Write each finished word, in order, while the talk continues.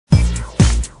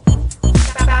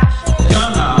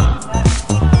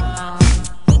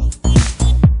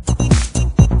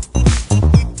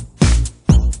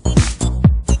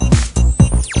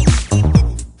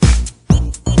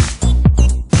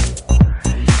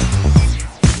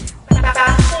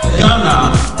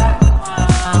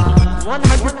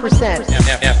100%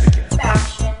 African.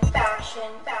 Fashion,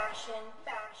 fashion, fashion,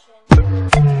 fashion.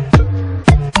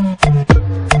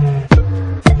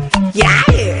 Yeah.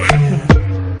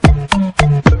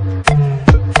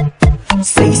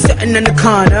 Say something in the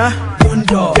corner.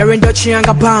 You're in Dolce and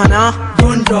Gabbana.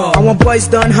 I want boys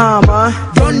done hammer.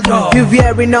 You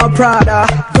wearing no Prada.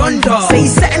 Say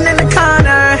something in the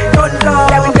corner.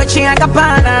 You're in Dolce and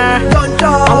Gabbana.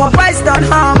 I want boys done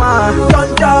hammer.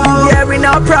 You wearing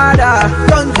no Prada.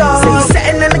 Say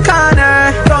something in the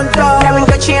corner. You're in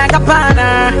Dolce and Gabbana.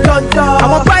 I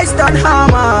want boys done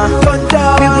hammer.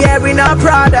 You wearing no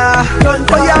Prada.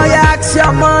 Oh yeah, yeah, ask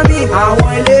your mommy. I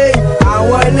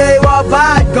want lay what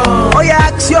bad gun. Oh yeah,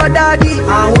 ask your daddy.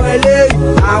 I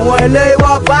want lay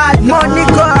what bad. Money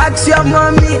go ask your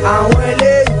mommy. I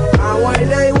want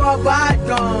lay what bad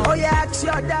gun. Oh yeah, ask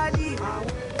your daddy.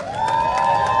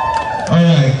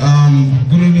 Alright,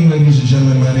 good evening ladies and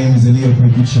gentlemen, my name is Elia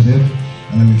Shabib,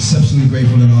 and I'm exceptionally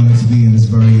grateful and honored to be in this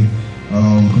very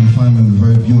confinement with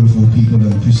very beautiful people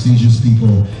and prestigious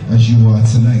people as you are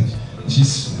tonight.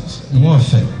 She's more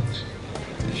effect.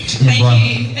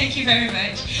 Thank you very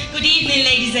much. Good evening,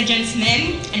 ladies and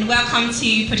gentlemen, and welcome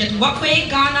to Project WalkWay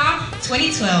Ghana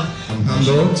 2012. I'm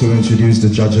humbled to introduce the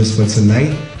judges for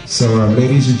tonight. So,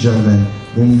 ladies and gentlemen,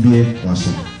 Bumbi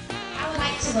Wasu. I would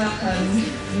like to welcome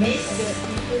Miss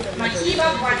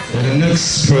Makiba Watson. The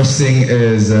next person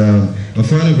is, I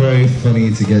find it very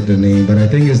funny to get the name, but I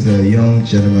think it's the young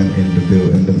gentleman in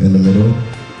the middle.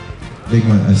 Big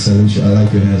man, I salute you. I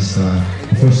like your hairstyle.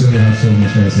 Unfortunately, I have so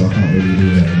much hair, so I can't really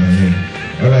do that in my hair.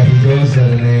 Alright, he goes by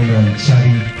the name of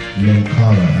Chadi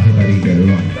Lenkara. I hope I didn't get it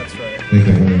wrong. That's right. Thank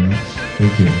you very much.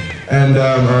 Thank you. And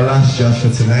our last judge for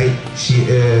tonight, she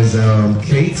is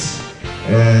Kate.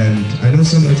 And I know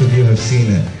some of you have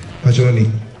seen it. Pachoni.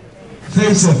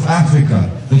 Face of Africa.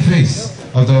 The face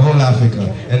of the whole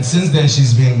Africa. And since then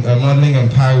she's been modeling in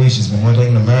Paris, she's been modeling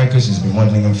in America, she's been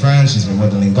modeling in France, she's been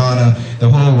modeling in Ghana. The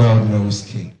whole world knows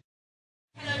Kate.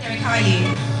 Hello Derek, how are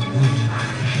you?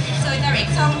 So Derek,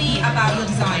 tell me about your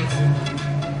designs.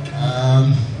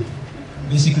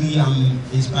 Basically I'm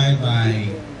inspired by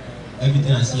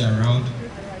everything I see around,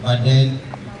 but then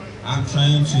I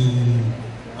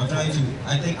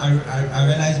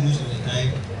realize most of the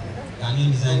time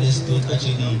Ghanaian designers don't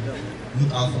actually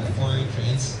look out for foreign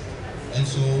trends, and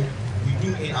so we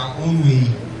do it our own way,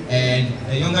 and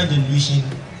the younger generation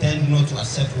tend not to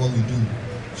accept what we do.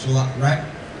 So right,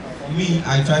 for me,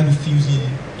 I try to fuse in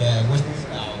the Western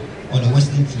style or the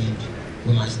Western trend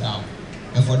with my style.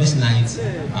 And for this night,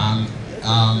 I'm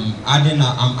adding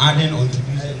or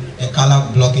introducing a color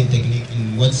blocking technique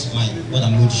in what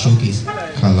I'm going to showcase.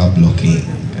 Color blocking.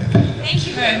 Thank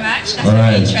you very much. That's all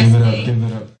right, very interesting. give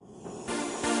it up.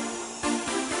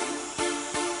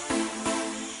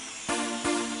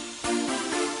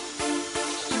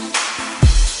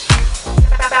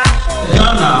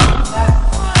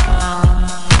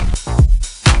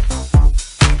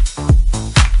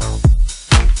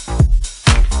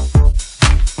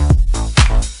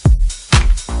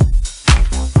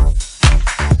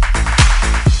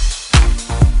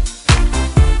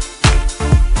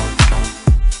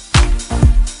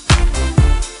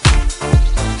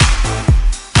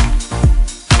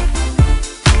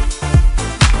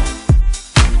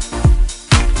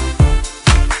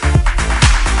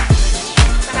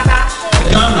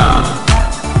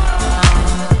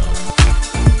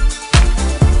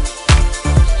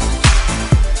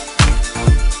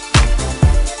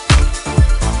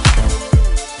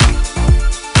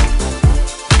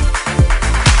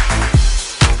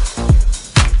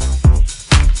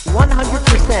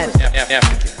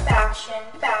 African.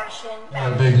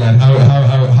 Fashion. Big man,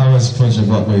 how has Project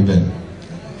WalkWay been? It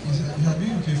has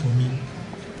been okay for me.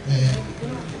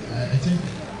 I think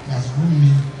it has grown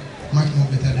me much more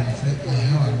better than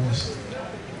how I was.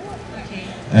 Okay.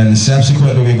 And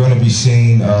subsequently, we're going to be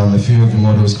seeing a few of the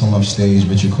models come up stage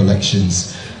with your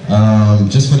collections.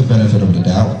 Just for the benefit of the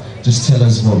doubt, just tell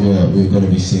us what we're going to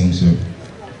be seeing soon.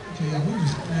 Okay, I'm going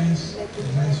to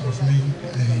designs of me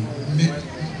make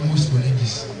most for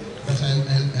ladies. Because I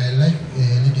like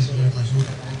ladies very much. So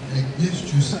let's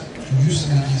choose to use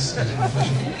ladies as a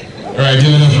profession. Alright,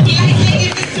 give it up.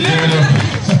 Give it up.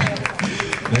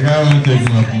 The guy will take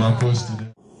my post today.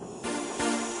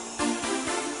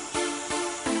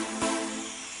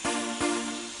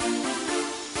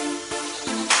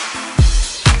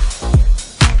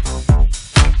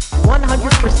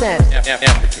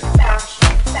 African.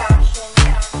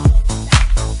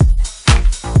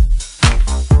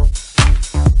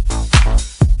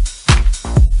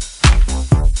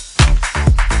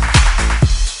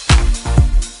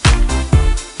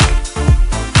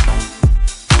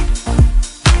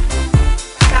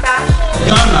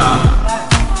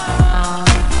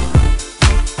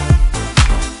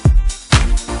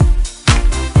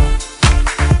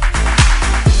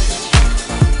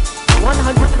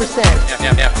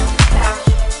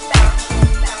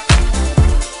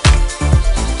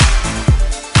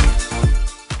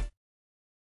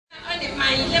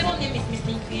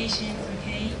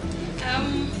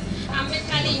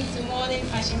 especially into modern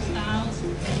fashion styles.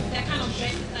 The kind of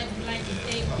dresses that you like to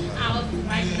take out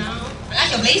right now. I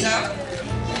like your blazer.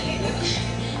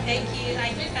 Thank you.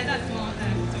 I think that's more.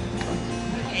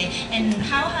 Okay. And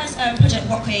how has Project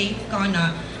WalkWay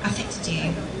Ghana affected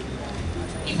you?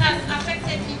 It has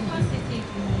affected me positively.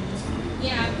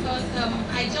 Yeah, because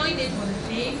I joined it for the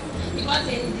fame. Because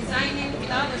in designing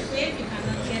without the fame, you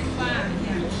cannot get far.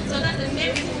 Yeah. So that's the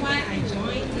main reason why I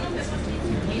joined. Not necessarily to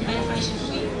win by fashion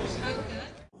week. How good.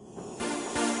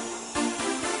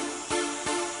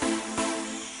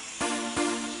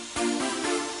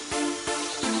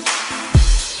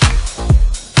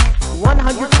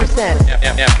 100%.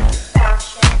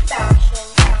 Fashion, fashion.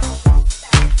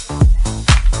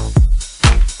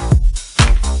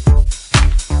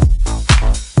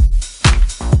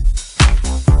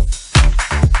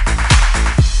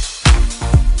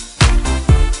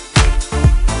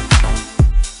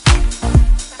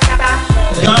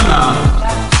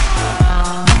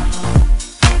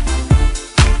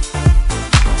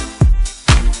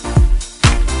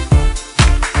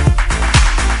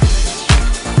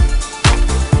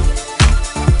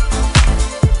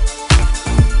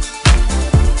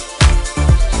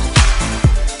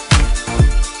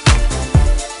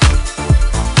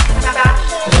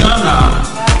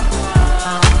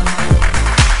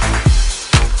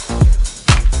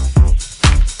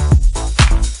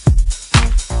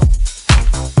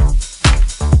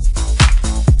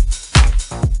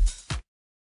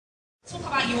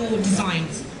 Your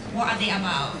designs, what are they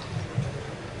about?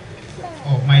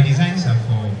 Oh, my designs are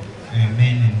for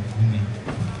men and women.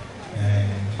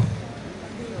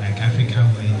 Like African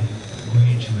way,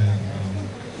 going to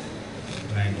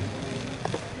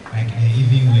like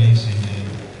evening wears and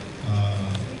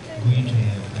going to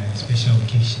a special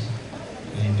occasion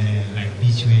and like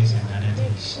beach wears and other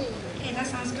things. Okay, that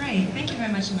sounds great. Thank you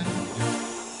very much, Emmanuel.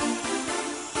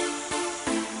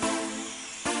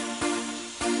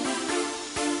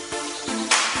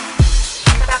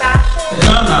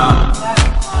 Ghana.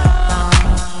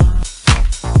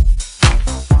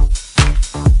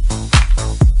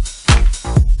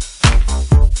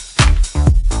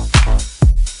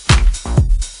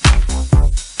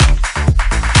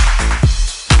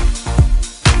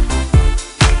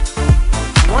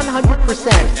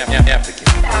 100%. African.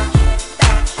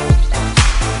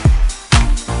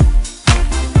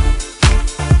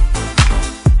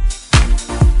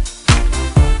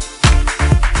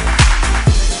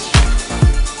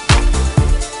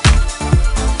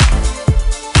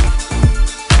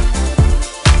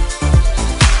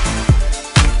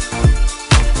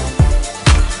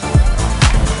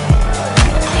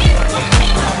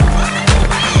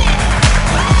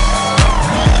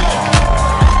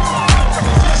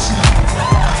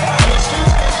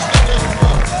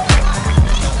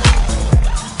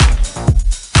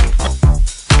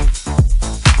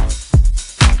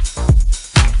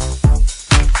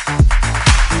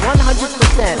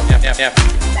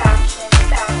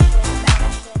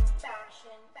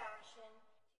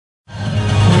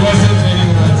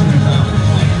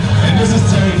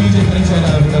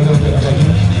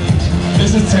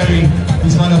 This is Terry.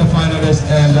 He's one of the finalists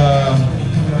and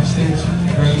coming on stage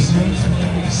very soon.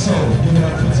 So give it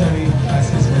up for Terry as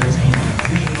his winners.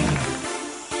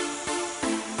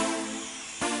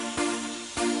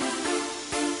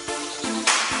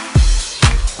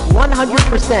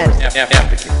 100%.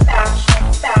 African.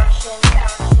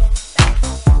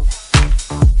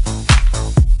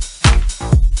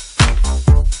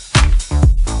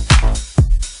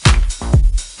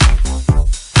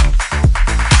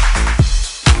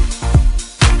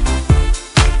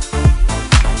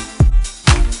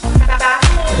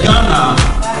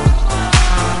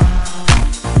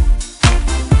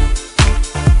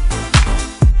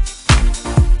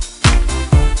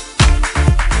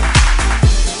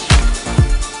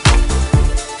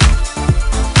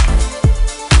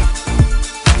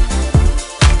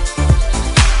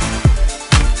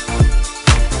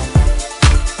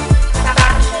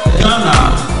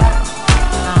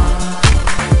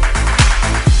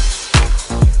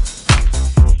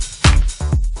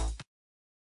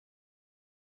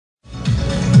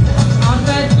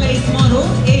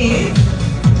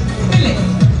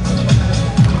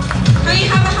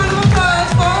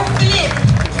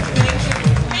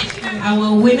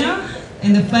 Our winner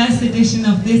in the first edition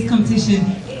of this competition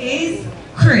is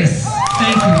Chris.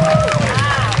 Thank you.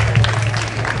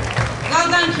 Well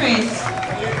done, Chris.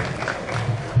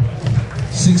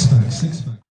 Six pack.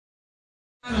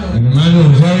 And Emmanuel,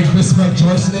 very respect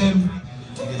Joyce's name.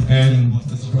 And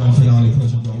this is grand finale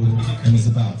Project WalkWay, and it's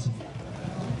about.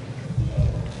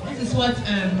 This is what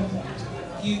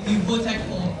you voted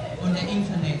for. on the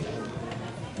internet.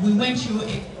 We went through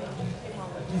it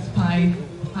with 5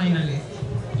 finalists.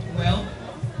 Well,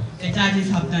 the judges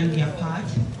have done their part,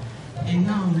 and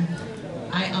now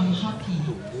I am happy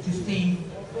to say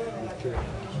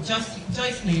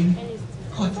Joycelyn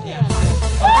caught their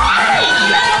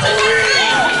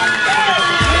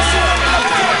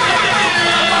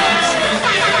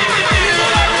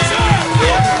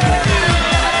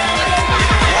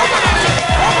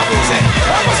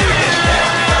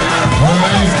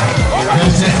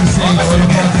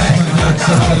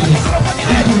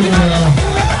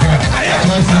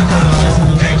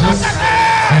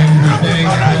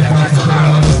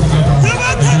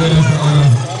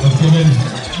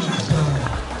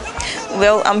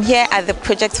Well, I'm here at the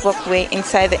Project WalkWay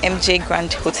inside the MJ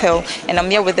Grand Hotel, and I'm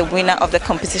here with the winner of the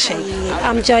competition.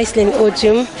 I'm Joycelyn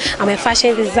Ojum. I'm a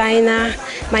fashion designer.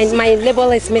 My label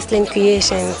is Mislin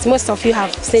Creations. Most of you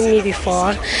have seen me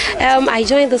before. I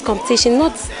joined this competition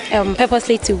not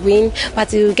purposely to win, but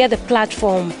to get the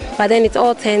platform. But then it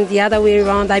all turned the other way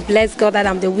around. I bless God that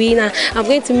I'm the winner. I'm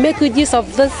going to make good use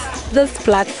of this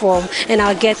platform, and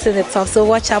I'll get to the top. So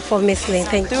watch out for Mislin.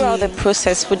 Thank you. Throughout the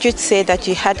process, would you say that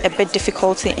you had a bit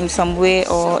difficulty in some way,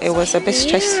 or it was a bit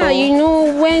stressful? Yeah, you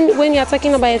know, when you're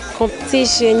talking about a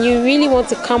competition, you really want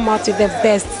to come out with the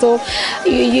best. So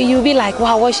you'll be like,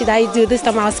 wow, what should I do? This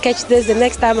time I'll sketch this, the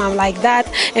next time I'm like that.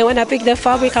 And when I pick the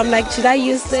fabric, I'm like, should I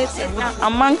use this?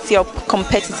 Amongst your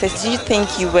competitors, do you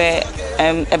think you were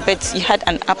you had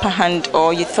an upper hand,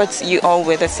 or you thought you all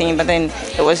were the same, but then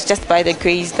it was just by the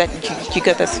grace that you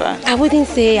got this far? I wouldn't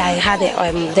say I had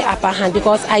the upper hand,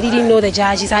 because I didn't know the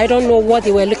judges. I don't know what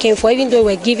they were looking for. Even though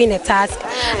we were given a task,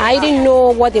 I didn't know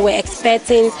what they were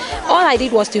expecting. All I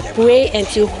did was to pray and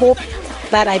to hope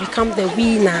that I become the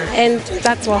winner, and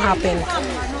that's what happened.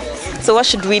 So what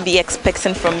should we be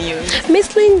expecting from you?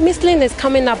 Mislin is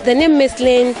coming up. The name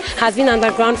Mislin has been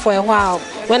underground for a while.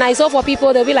 When I saw for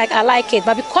people, they'll be like, I like it.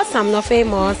 But because I'm not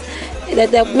famous,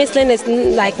 the Mislin is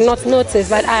like not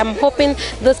noticed. But I'm hoping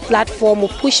this platform will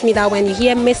push me that when you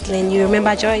hear Mislin, you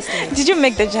remember Joycelyn. Did you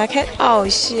make the jacket? Oh,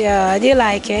 sure. Do you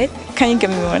like it? Can you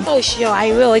give me one? Oh, sure. I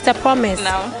will. It's a promise.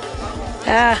 Now?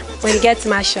 When you get to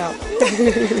my shop.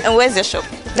 And where's your shop?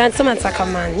 Dansom and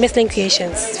Sakaman, Mislin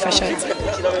Creations, for sure.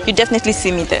 You definitely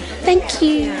see me there. Thank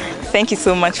you. Thank you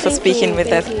so much for speaking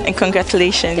with us, and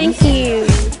congratulations. Thank you.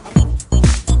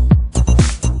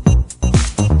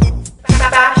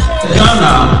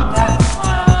 Ghana.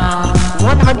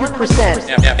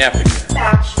 100%.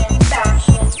 Fashion.